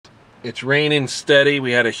It's raining steady.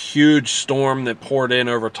 We had a huge storm that poured in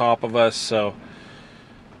over top of us, so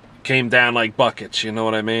it came down like buckets, you know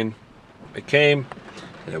what I mean? It came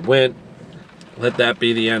and it went. Let that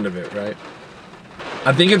be the end of it, right?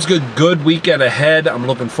 I think it's a good weekend ahead. I'm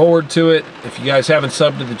looking forward to it. If you guys haven't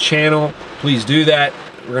subbed to the channel, please do that.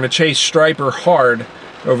 We're gonna chase striper hard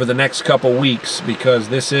over the next couple weeks because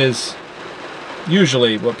this is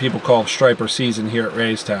usually what people call striper season here at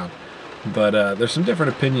Raystown. But there's some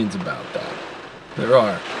different opinions about that. There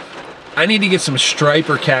are. I need to get some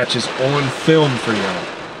striper catches on film for y'all.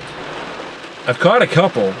 I've caught a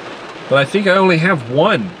couple, but I think I only have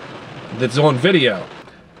one that's on video.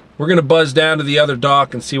 We're gonna buzz down to the other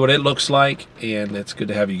dock and see what it looks like, and it's good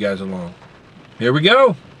to have you guys along. Here we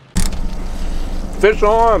go. Fish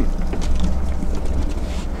on.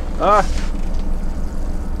 Got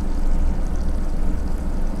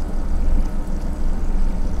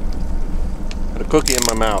a cookie in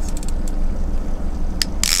my mouth.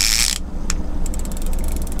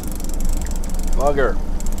 Bugger.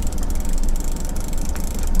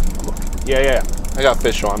 Yeah, I got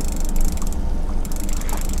fish on.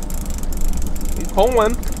 He's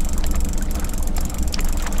pulling.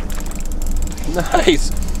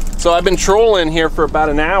 Nice. So I've been trolling here for about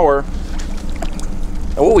an hour.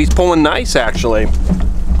 Oh, he's pulling nice actually.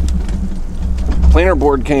 Planer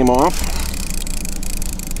board came off.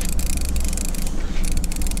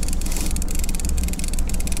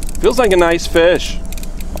 Feels like a nice fish.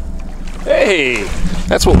 Hey,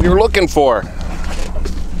 that's what we were looking for.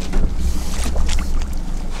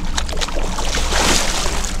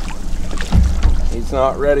 He's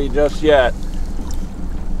not ready just yet.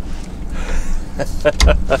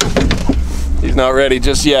 He's not ready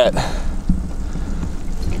just yet.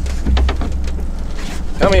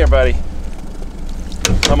 Come here, buddy.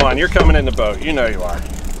 Come on, you're coming in the boat. You know you are.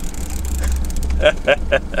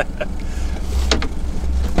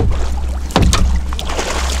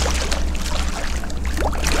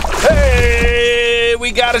 Hey,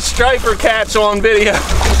 we got a striper catch on video.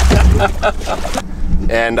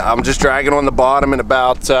 And I'm just dragging on the bottom at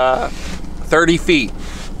about 30 feet.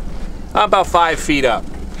 About 5 feet up.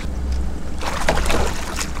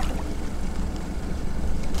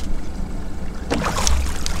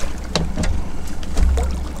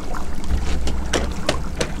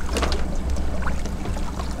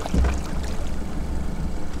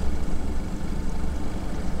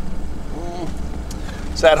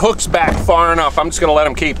 So that hook's back far enough. I'm just gonna let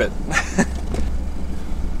him keep it.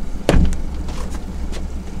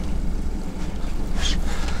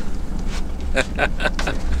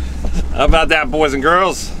 How about that, boys and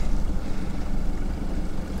girls?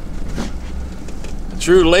 A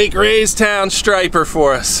true Lake Raystown striper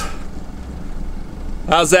for us.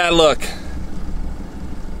 How's that look?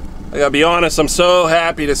 I gotta be honest, I'm so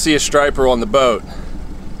happy to see a striper on the boat.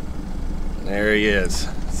 There he is.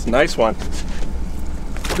 It's a nice one.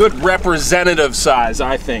 Good representative size,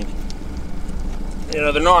 I think. You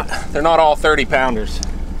know, they're not all 30-pounders.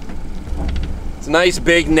 It's a nice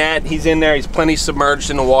big net. He's in there. He's plenty submerged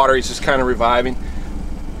in the water. He's just kind of reviving.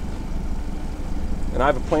 And I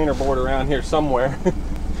have a planer board around here somewhere.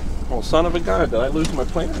 Oh, son of a gun, did I lose my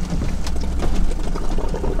planer?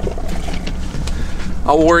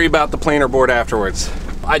 I'll worry about the planer board afterwards.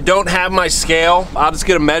 I don't have my scale. I'll just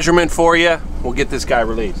get a measurement for you. We'll get this guy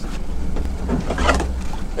released.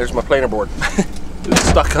 There's my planer board. It's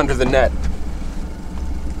stuck under the net.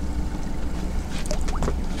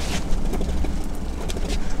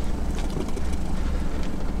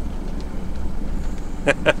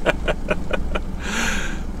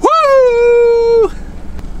 Woo!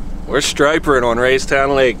 We're stripering on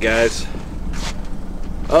Raystown Lake, guys.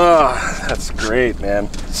 Oh, that's great,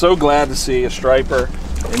 man. So glad to see a striper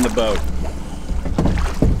in the boat.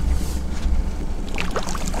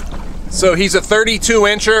 So he's a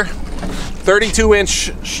 32-incher,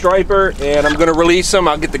 32-inch striper, and I'm gonna release him.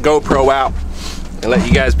 I'll get the GoPro out and let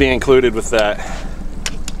you guys be included with that.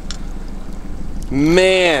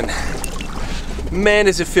 Man,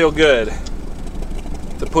 does it feel good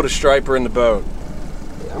to put a striper in the boat.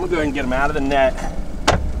 I'm gonna go ahead and get him out of the net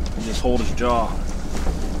and just hold his jaw.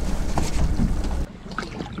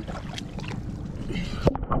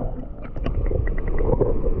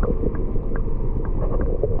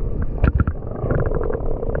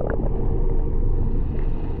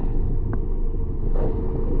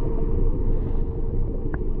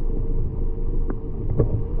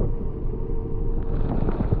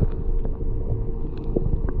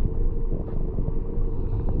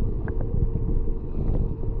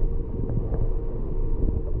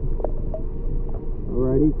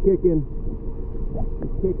 He's kicking.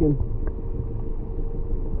 He's kicking.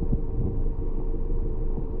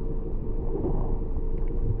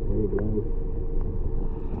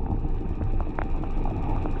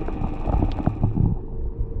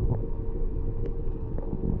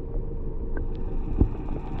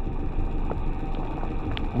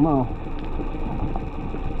 Come on.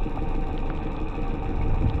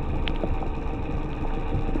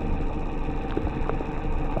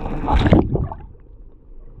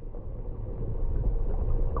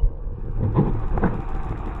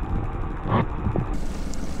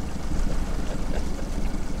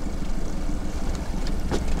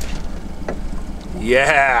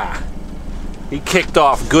 Yeah, he kicked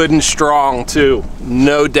off good and strong too.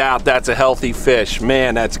 No doubt that's a healthy fish.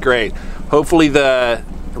 Man, that's great. Hopefully the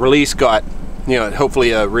release got, you know,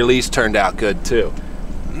 hopefully a release turned out good too.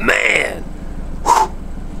 Man, whew,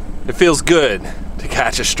 it feels good to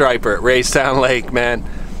catch a striper at Raystown Lake, man.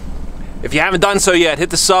 If you haven't done so yet, hit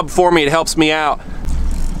the sub for me, it helps me out.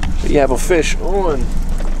 You have a fish on.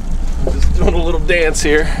 I'm just doing a little dance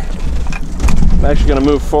here. I'm actually gonna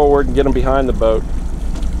move forward and get him behind the boat.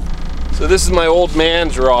 So this is my old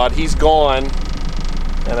man's rod. He's gone,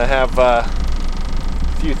 and I have a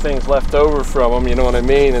few things left over from him, you know what I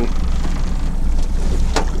mean? And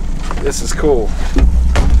this is cool.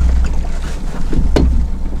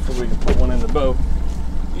 So we can put one in the boat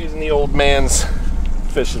using the old man's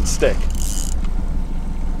fishing stick.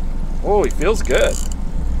 Oh, he feels good.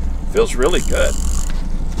 Feels really good.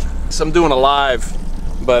 So I'm doing a live,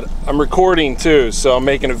 but I'm recording too, so I'm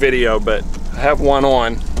making a video, but I have one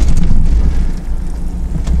on.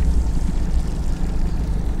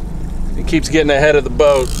 He keeps getting ahead of the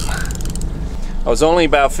boat. I was only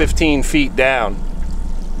about 15 feet down,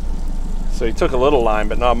 so he took a little line,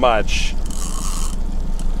 but not much.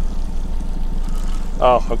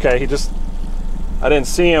 Oh, okay, he just, I didn't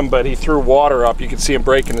see him, but he threw water up. You can see him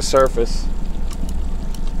breaking the surface.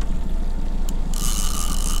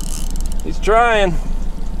 He's trying.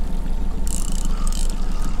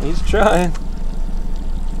 He's trying.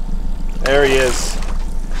 There he is.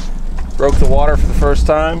 Broke the water for the first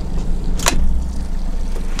time.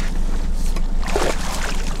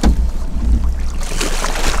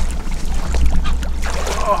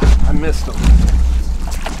 Oh, I missed him.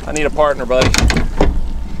 I need a partner, buddy.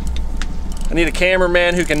 I need a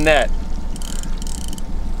cameraman who can net.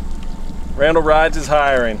 Randall Rydes is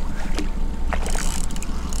hiring.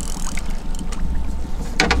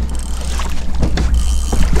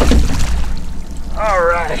 All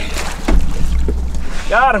right,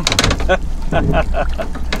 got him.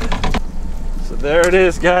 So there it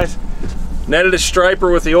is, guys. Netted a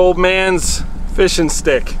striper with the old man's fishing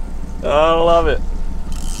stick. Oh, I love it.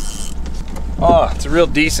 Oh, it's a real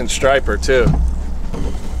decent striper too.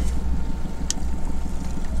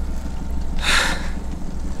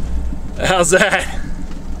 How's that?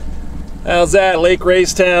 How's that? Lake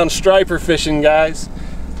Raystown striper fishing, guys.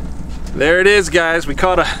 There it is, guys. We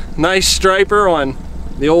caught a nice striper on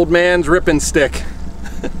the old man's ripping stick.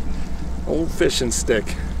 Old fishing stick.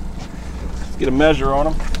 Let's get a measure on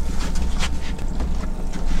him.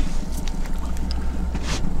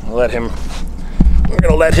 We're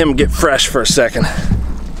gonna let him get fresh for a second.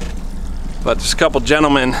 But there's a couple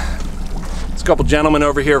gentlemen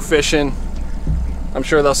over here fishing. I'm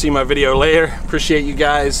sure they'll see my video later. Appreciate you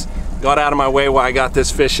guys. Got out of my way while I got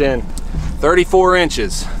this fish in. 34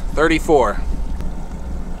 inches. 34.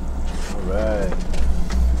 All right.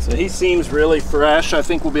 So he seems really fresh. I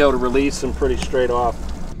think we'll be able to release him pretty straight off.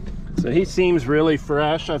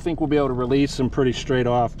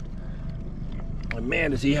 But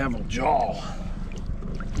man, does he have a jaw.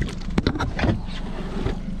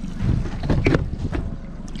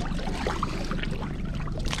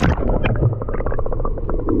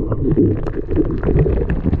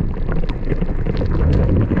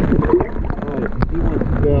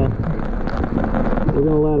 We're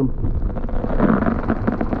gonna let him.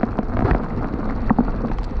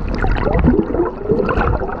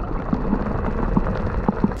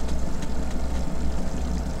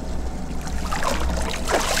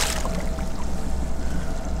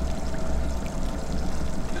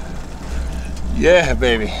 Yeah,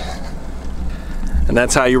 baby. And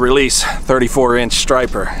that's how you release 34-inch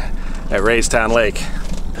striper at Raystown Lake.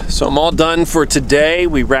 So I'm all done for today.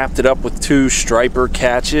 We wrapped it up with 2 striper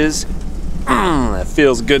catches. That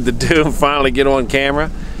feels good to do, finally get on camera.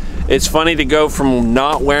 It's funny to go from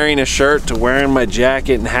not wearing a shirt to wearing my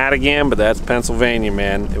jacket and hat again, but that's Pennsylvania,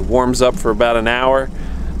 man. It warms up for about an hour,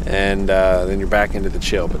 and then you're back into the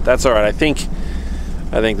chill. But that's all right. I think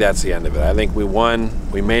that's the end of it. I think we won.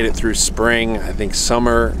 We made it through spring. I think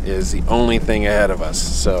summer is the only thing ahead of us.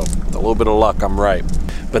 So with a little bit of luck, I'm right.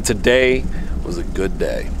 But today was a good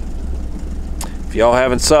day. If y'all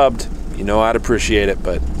haven't subbed, you know I'd appreciate it.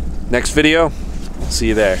 But next video, see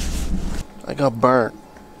you there. I got burnt.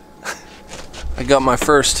 I got my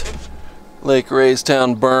first Lake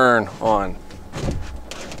Raystown burn on.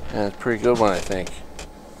 And it's a pretty good one, I think.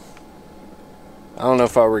 I don't know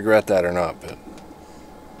if I'll regret that or not, but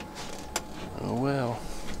oh well.